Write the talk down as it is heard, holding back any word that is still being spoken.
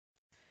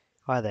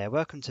Hi there,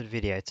 welcome to the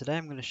video. Today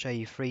I'm going to show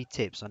you 3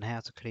 tips on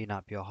how to clean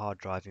up your hard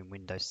drive in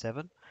Windows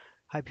 7.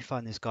 Hope you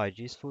find this guide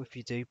useful. If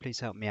you do,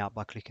 please help me out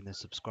by clicking the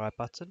subscribe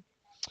button.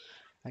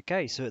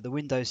 Okay, so at the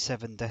Windows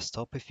 7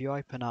 desktop, if you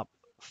open up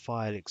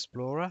File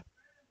Explorer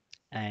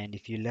and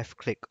if you left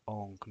click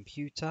on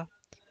Computer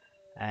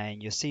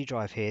and your C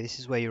drive here, this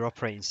is where your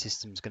operating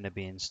system is going to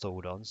be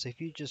installed on. So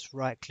if you just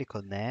right click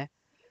on there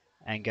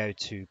and go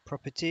to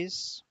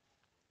Properties,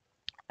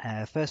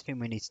 first thing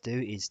we need to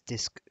do is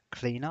Disk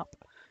Cleanup.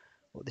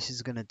 What this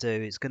is going to do,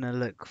 it's going to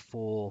look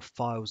for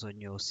files on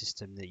your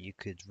system that you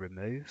could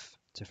remove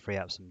to free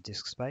up some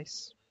disk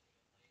space.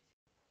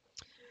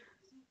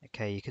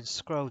 Okay, you can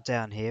scroll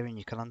down here and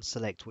you can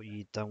unselect what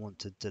you don't want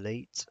to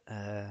delete.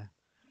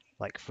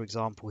 Like for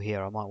example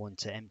here, I might want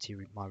to empty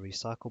my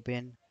recycle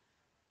bin.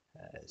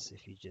 So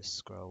if you just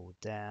scroll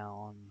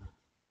down,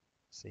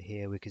 so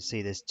here we can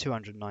see there's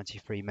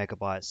 293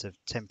 megabytes of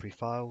temporary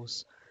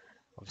files.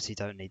 Obviously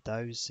don't need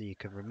those, so you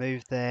can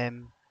remove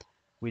them.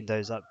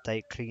 Windows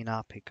Update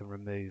Cleanup, it can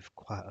remove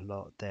quite a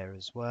lot there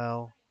as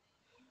well.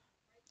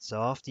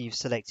 So after you've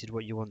selected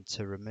what you want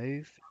to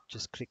remove,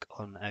 just click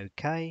on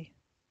OK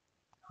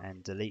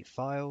and delete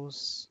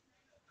files.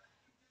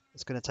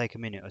 It's going to take a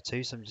minute or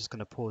two, so I'm just going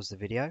to pause the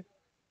video.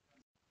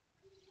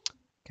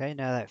 Okay,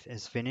 now that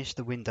is finished,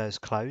 the window's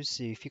closed.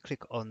 So if you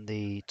click on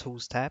the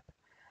Tools tab,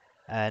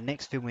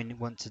 next thing we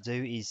want to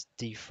do is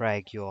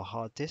defrag your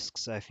hard disk.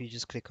 So if you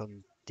just click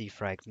on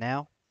Defrag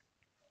now,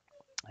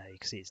 you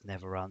can see it's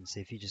never run. So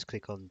if you just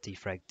click on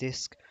Defrag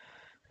Disk,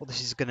 what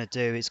this is going to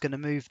do, it's going to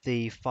move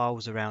the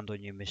files around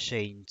on your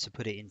machine to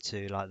put it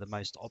into like the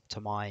most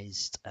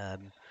optimized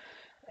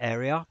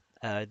area.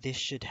 This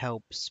should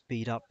help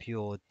speed up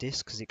your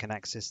disk because it can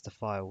access the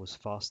files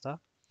faster.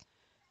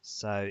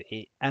 So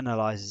it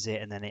analyzes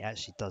it and then it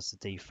actually does the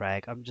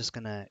defrag. I'm just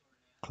going to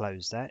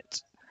close that.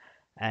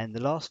 And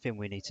the last thing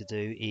we need to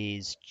do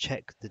is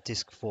check the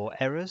disk for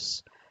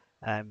errors.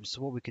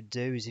 So what we could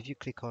do is if you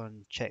click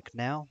on check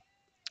now,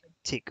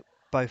 tick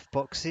both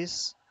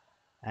boxes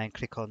and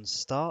click on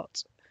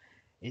start.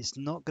 It's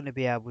not going to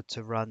be able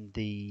to run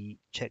the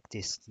check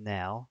disk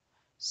now.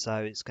 So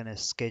it's going to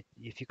schedule,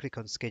 if you click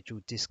on schedule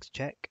disk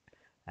check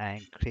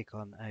and click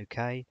on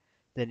OK,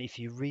 then if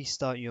you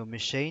restart your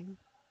machine,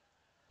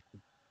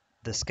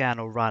 the scan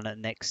will run at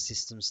next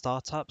system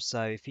startup.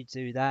 So if you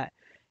do that,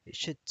 it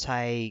should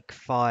take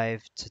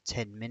 5 to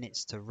 10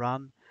 minutes to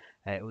run.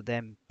 It will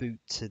then boot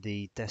to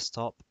the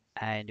desktop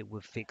and it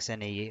will fix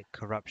any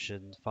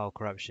corruption, file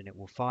corruption it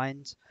will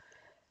find.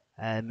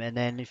 And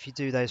then if you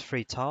do those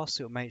 3 tasks,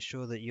 it will make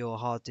sure that your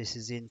hard disk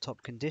is in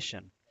top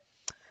condition.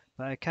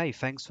 Okay,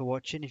 thanks for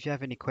watching. If you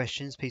have any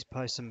questions, please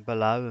post them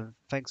below. And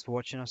thanks for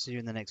watching. I'll see you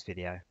in the next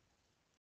video.